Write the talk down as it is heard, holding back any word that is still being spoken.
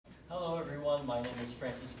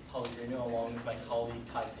Francis Pellegrino along with my colleague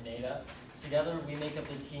Kai Pineda. Together we make up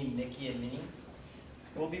the team Mickey and Minnie.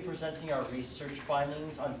 We'll be presenting our research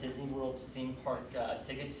findings on Disney World's theme park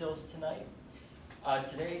ticket sales tonight.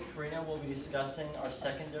 Today, Kharina will be discussing our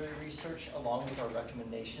secondary research along with our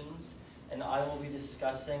recommendations, and I will be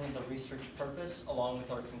discussing the research purpose along with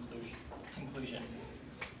our conclusion.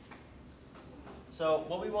 So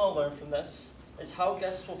what we want to learn from this is how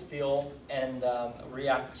guests will feel and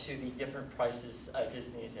react to the different prices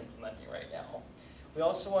Disney is implementing right now. We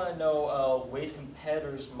also want to know ways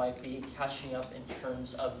competitors might be catching up in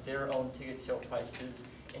terms of their own ticket sale prices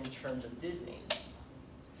in terms of Disney's.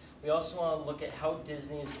 We also want to look at how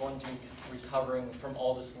Disney is going to be recovering from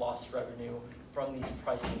all this lost revenue from these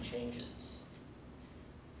pricing changes.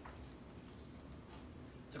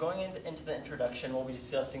 So going into the introduction, we'll be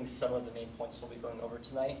discussing some of the main points we'll be going over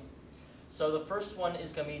tonight. So the first one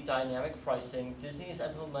is going to be dynamic pricing. Disney is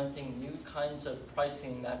implementing new kinds of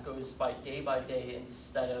pricing that goes by day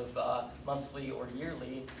instead of monthly or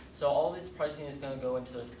yearly. So all this pricing is going to go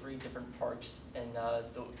into the 3 different parks in the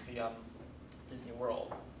Disney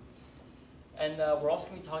World. And we're also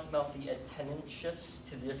going to be talking about the attendance shifts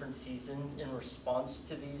to the different seasons in response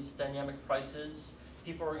to these dynamic prices.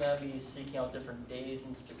 People are going to be seeking out different days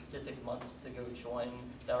and specific months to go join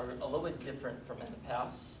that are a little bit different from in the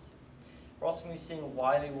past. We're also going to be seeing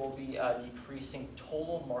why they will be decreasing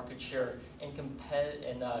total market share and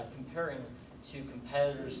comparing to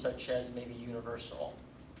competitors such as maybe Universal.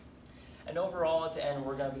 And overall, at the end,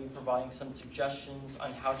 we're going to be providing some suggestions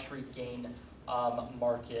on how to regain how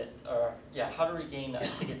to regain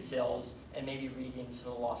ticket sales and maybe regain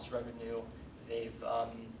some of the lost revenue they've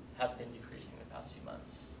have been decreasing the past few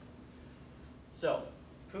months. So,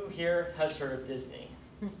 who here has heard of Disney?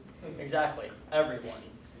 Exactly, everyone.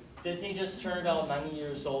 Disney just turned about 90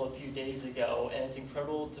 years old a few days ago, and it's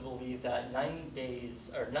incredible to believe that 90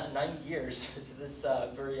 years to this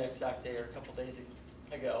very exact day, or a couple days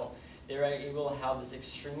ago, they were able to have this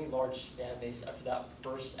extremely large fan base after that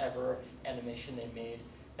first ever animation they made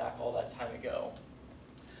back all that time ago.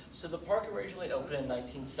 So the park originally opened in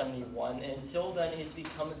 1971, and until then it's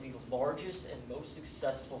become the largest and most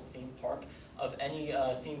successful theme park of any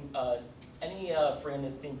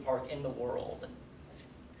branded theme park in the world.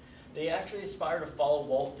 They actually aspire to follow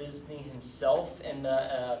Walt Disney himself in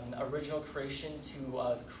the original creation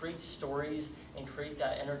to create stories and create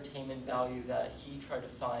that entertainment value that he tried to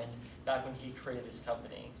find back when he created this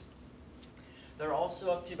company. They're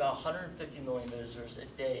also up to about 150 million visitors a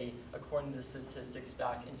day, according to the statistics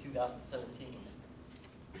back in 2017.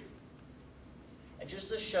 And just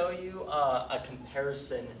to show you a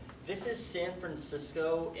comparison, this is San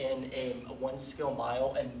Francisco in a 1 square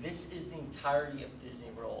mile, and this is the entirety of Disney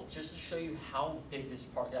World, just to show you how big this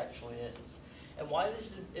park actually is. And why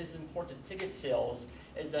this is important to ticket sales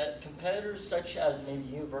is that competitors such as maybe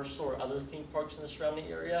Universal or other theme parks in the surrounding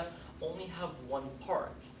area only have 1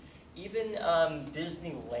 park. Even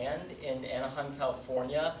Disneyland in Anaheim,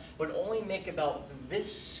 California would only make about this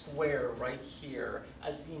square right here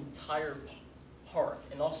as the entire park,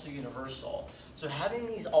 and also Universal. So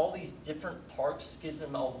having all these different parks gives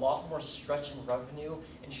them a lot more stretch in revenue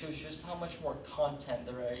and shows just how much more content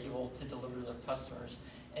they're able to deliver to their customers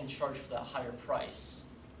and charge for that higher price.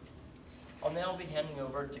 I'll now be handing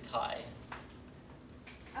over to Kai.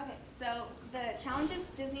 Okay, so the challenges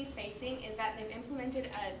Disney's facing is that they've implemented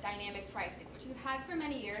a dynamic pricing, which they've had for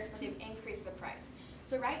many years, but they've increased the price.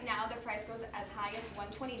 So right now, the price goes as high as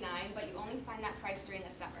 $129, but you only find that price during the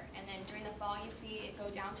summer. And then during the fall, you see it go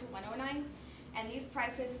down to $109. And these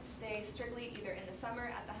prices stay strictly either in the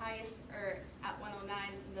summer at the highest or at $109,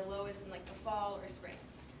 the lowest in like the fall or spring.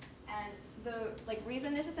 And the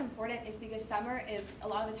reason this is important is because summer is a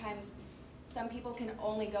lot of the times some people can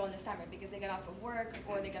only go in the summer because they get off of work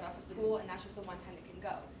or they get off of school, and that's just the one time they can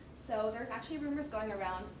go. So there's actually rumors going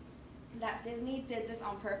around that Disney did this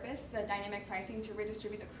on purpose, the dynamic pricing, to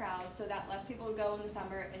redistribute the crowd so that less people would go in the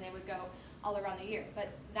summer and they would go all around the year. But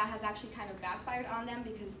that has actually kind of backfired on them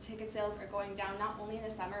because ticket sales are going down not only in the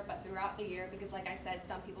summer but throughout the year because, like I said,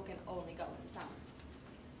 some people can only go in the summer.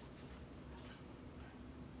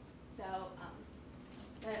 So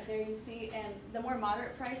there you see, and the more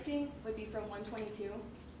moderate pricing would be from $122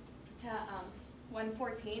 to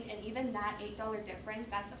 $114, and even that $8 difference,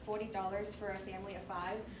 that's $40 for a family of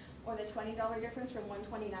 5, or the $20 difference from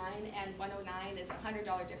 $129 and $109 is a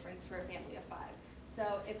 $100 difference for a family of 5.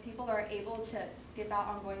 So if people are able to skip out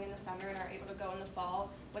on going in the summer and are able to go in the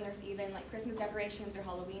fall, when there's even like Christmas decorations or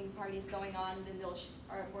Halloween parties going on, then they'll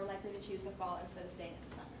are more likely to choose the fall instead of staying in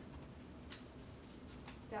the summer.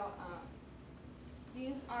 So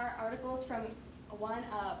these are articles from one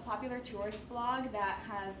popular tourist blog that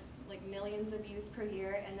has like millions of views per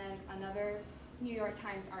year, and then another New York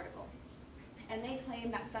Times article. And they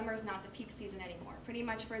claim that summer is not the peak season anymore, pretty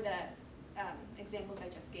much for the examples I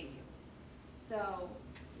just gave you. So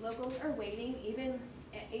locals are waiting, even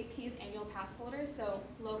AP's annual pass holders, so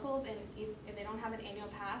locals, and if they don't have an annual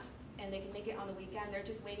pass and they can make it on the weekend, they're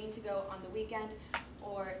just waiting to go on the weekend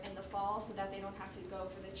or in the fall so that they don't have to go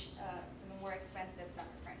for the more expensive summer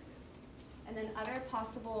prices. And then other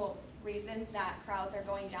possible reasons that crowds are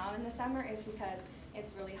going down in the summer is because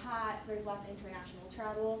it's really hot, there's less international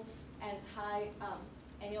travel, and high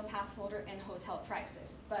annual pass holder and hotel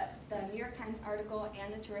prices. But the New York Times article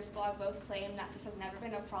and the tourist blog both claim that this has never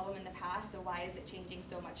been a problem in the past, so why is it changing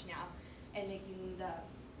so much now and making the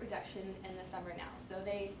reduction in the summer now? So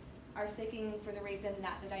they are sticking for the reason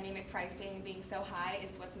that the dynamic pricing being so high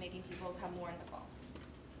is what's making people come more in the fall.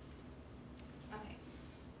 Okay,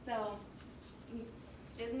 so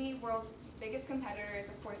Disney World's biggest competitor is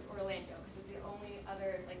of course Orlando, because it's the only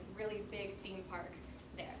other like really big theme park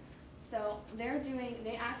there. So their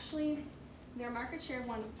market share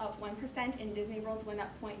went up 1% and Disney World's went up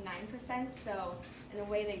 0.9%. So in a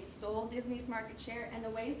way they stole Disney's market share, and the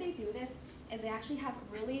ways they do this is they actually have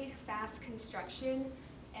really fast construction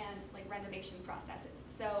and like renovation processes.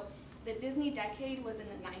 So the Disney decade was in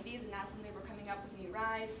the 90s, and that's when they were coming up with new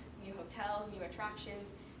rides, new hotels, new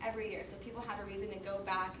attractions every year. So people had a reason to go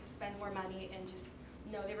back, spend more money, and just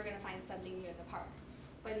know they were going to find something new in the park.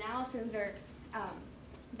 But now, since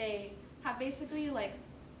they have basically like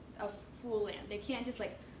a full land, they can't just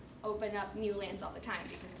like open up new lands all the time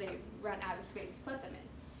because they run out of space to put them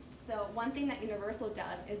in. So one thing that Universal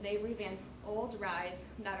does is they revamp old rides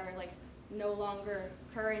that are like no longer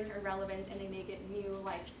current or relevant, and they make it new,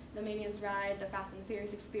 like the Minions ride, the Fast and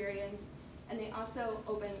Furious experience, and they also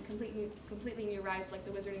open completely new rides like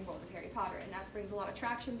the Wizarding World of Harry Potter, and that brings a lot of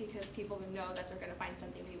traction because people know that they're going to find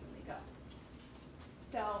something new when they go.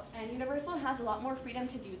 So, and Universal has a lot more freedom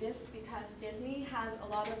to do this because Disney has a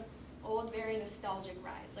lot of old, very nostalgic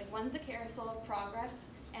rides. Like one's the Carousel of Progress,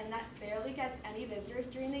 and that barely gets any visitors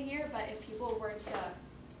during the year, but if people were to,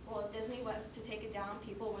 well, if Disney was to take it down,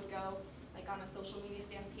 people would go like on a social media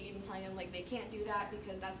stampede and telling them like they can't do that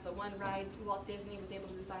because that's the one ride Walt Disney was able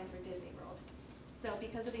to design for Disney World. So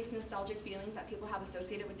because of these nostalgic feelings that people have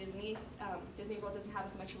associated with Disney, Disney World doesn't have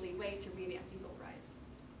as much leeway to revamp these old rides.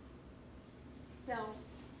 So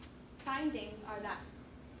findings are that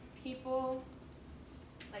people,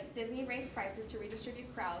 like Disney raised prices to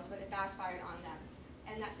redistribute crowds, but it backfired on them.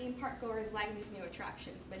 And that theme park goers like these new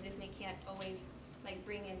attractions, but Disney can't always like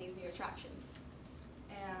bring in these new attractions.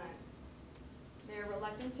 And they're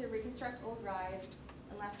reluctant to reconstruct old rides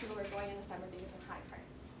unless people are going in the summer because of high prices.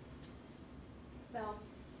 So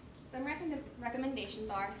some recommendations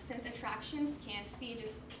are, since attractions can't be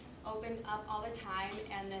just opened up all the time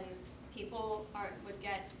and then people would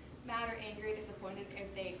get mad or angry or disappointed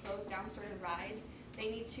if they close down certain rides, they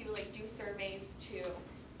need to like do surveys to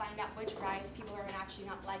find out which rides people are actually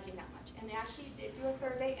not liking that much. And they actually did do a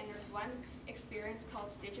survey, and there's one experience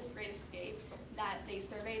called Stitch's Great Escape that they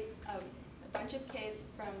surveyed a bunch of kids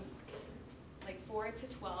from like 4 to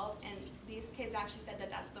 12, and these kids actually said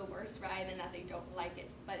that that's the worst ride and that they don't like it,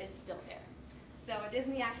 but it's still there. So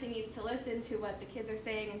Disney actually needs to listen to what the kids are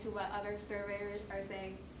saying and to what other surveyors are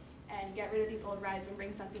saying and get rid of these old rides and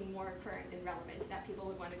bring something more current and relevant that people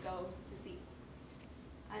would want to go to see.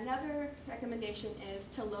 Another recommendation is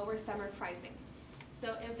to lower summer pricing.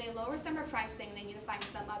 So if they lower summer pricing, they need to find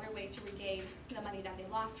some other way to regain the money that they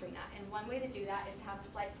lost from that. And one way to do that is to have a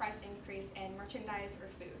slight price increase in merchandise or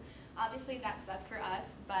food. Obviously that sucks for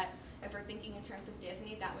us, but if we're thinking in terms of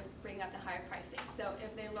Disney, that would bring up the higher pricing. So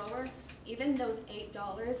if they lower even those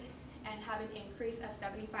 $8 and have an increase of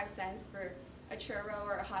 75 cents for a churro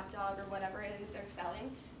or a hot dog or whatever it is they're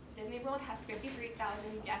selling, Disney World has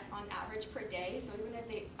 53,000 guests on average per day, so even if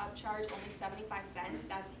they upcharge only 75 cents,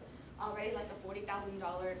 that's already like a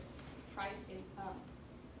 $40,000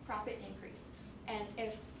 profit increase. And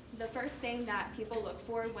if the first thing that people look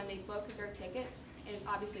for when they book their tickets is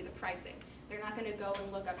obviously the pricing. They're not going to go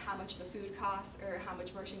and look up how much the food costs or how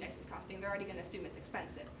much merchandise is costing. They're already going to assume it's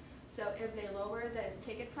expensive. So if they lower the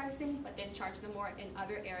ticket pricing but then charge them more in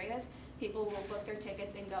other areas, people will book their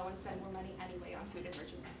tickets and go and spend more money anyway on food and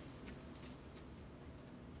merchandise.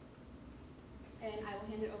 And I will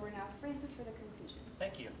hand it over now to Francis for the conclusion.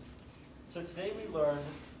 Thank you. So today we learned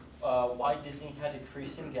why Disney had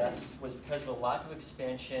decreasing guests was because of a lack of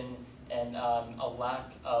expansion and a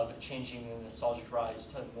lack of changing the nostalgic rides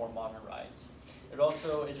to more modern rides. It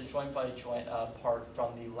also is a joint by joint part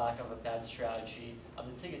from the lack of a bad strategy of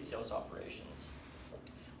the ticket sales operations.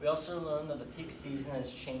 We also learned that the peak season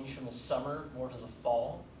has changed from the summer more to the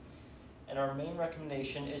fall. And our main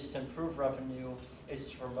recommendation is to improve revenue, is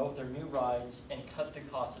to promote their new rides and cut the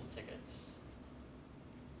cost of tickets.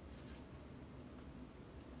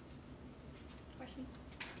 Question?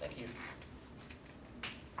 Thank you.